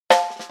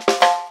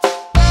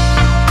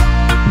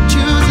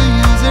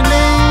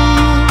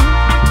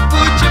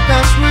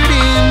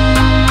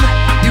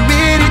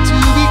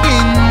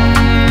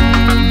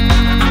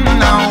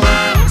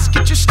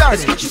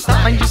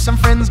Find you some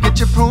friends, get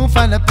your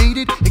profile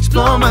updated,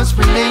 explore what's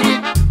related.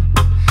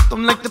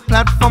 Don't like the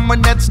platform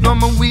when that's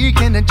normal, we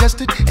can adjust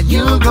it, and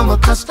you'll grow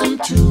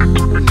accustomed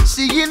to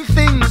seeing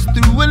things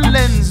through a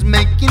lens,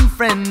 making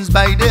friends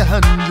by the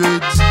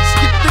hundreds.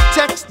 Skip the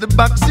text, the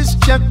box is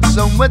checked,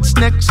 so what's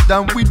next?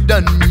 Are we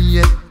done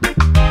yet?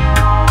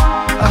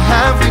 Or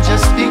have we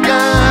just begun?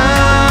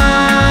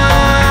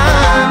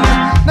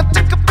 Now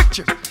take a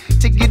picture,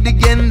 take it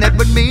again. That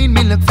what made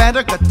me look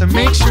fatter, got to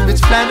make sure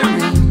it's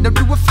flattering. Now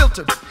do a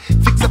filter,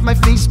 fix up my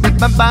face, make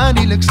my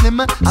body look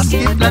slimmer. I'll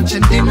skip lunch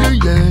and dinner,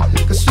 yeah,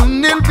 cause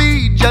soon they'll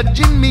be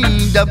judging me.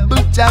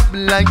 Double tap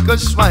like a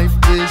swipe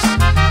this.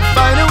 If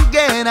I don't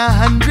get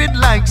 100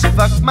 likes,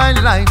 fuck my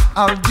life,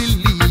 I'll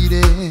delete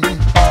it.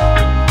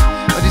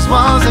 But these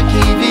walls are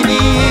caving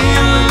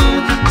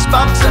in, this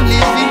box I'm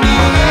living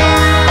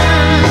in.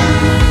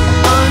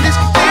 Oh, this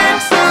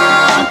prison,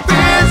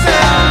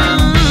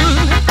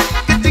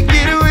 got to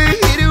get away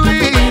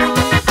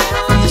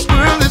from this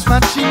world that's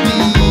watching me,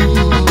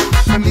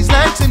 from these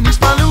likes and these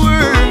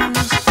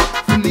followers,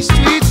 from these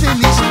streets and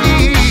these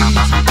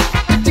feeds.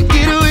 Got to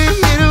get away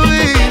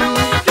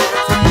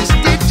from this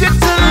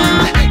digital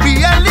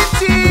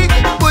reality.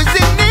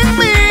 Poisoning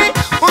me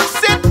won't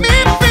set me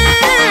free.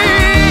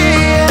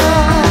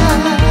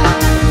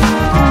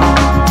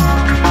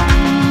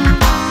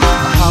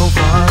 How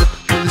far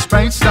will this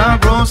bright star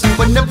grow? So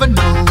we'll never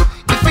know.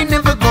 If we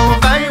never go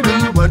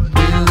viral, what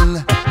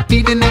will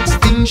be the next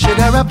thing? Should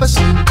I rap a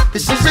scene?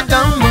 This is a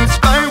downward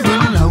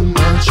spiral. How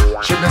much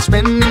should I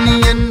spend in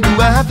the end? Do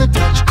I have the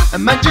touch?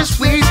 Am I just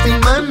wasting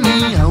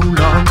money? How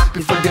long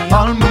before they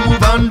all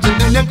move on to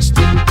the next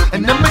thing?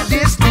 And I'm a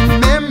distant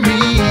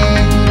memory,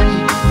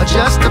 or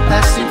just a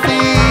passing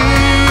phase.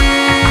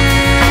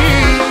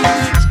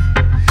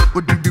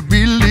 What do they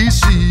really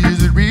see?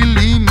 Is it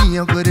really me?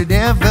 Or could it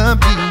ever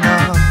be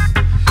now?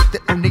 They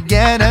only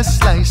get a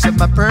slice of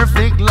my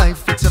perfect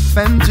life. It's a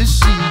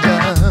fantasy,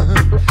 yeah.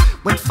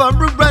 Went for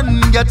a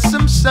run, got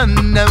some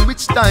sun. Now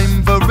it's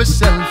time for a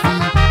selfie.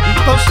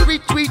 Repost,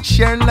 retweet,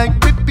 share, like,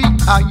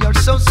 repeat. Ah, you're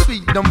so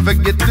sweet, don't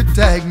forget to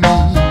tag me.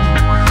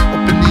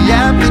 Open the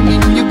app and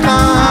in you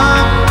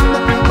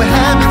come. We're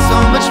having so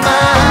much fun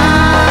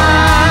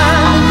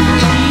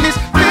in this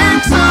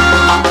prison.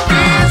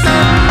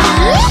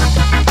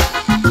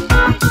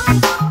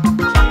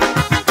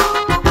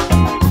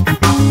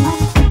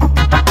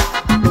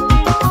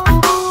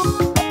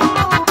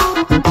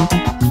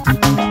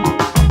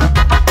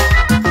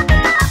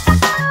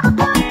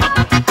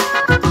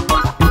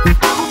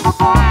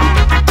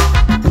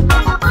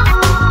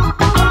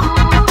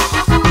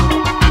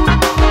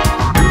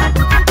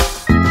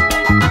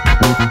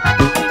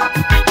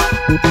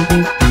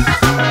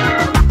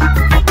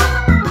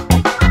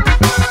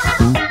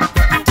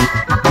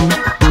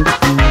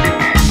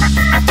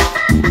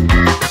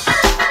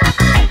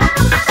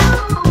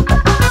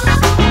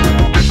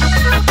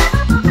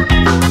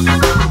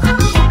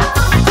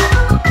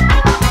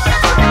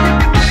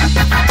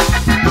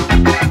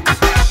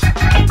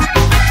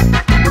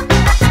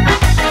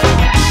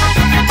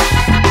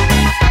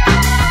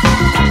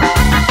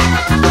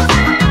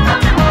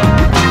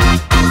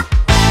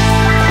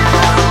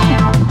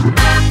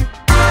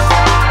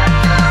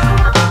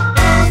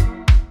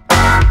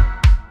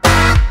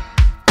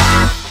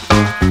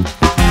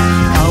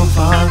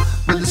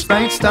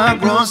 Star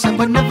grows and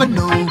we'll never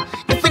know.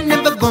 If we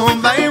never go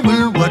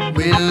viral, what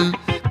will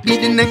be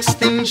the next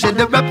thing? Should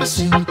I rap a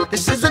scene?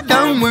 This is a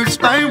downward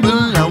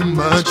spiral. How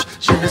much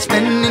should I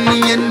spend in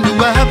the end? Do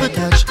I have a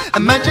touch?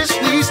 Am I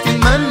just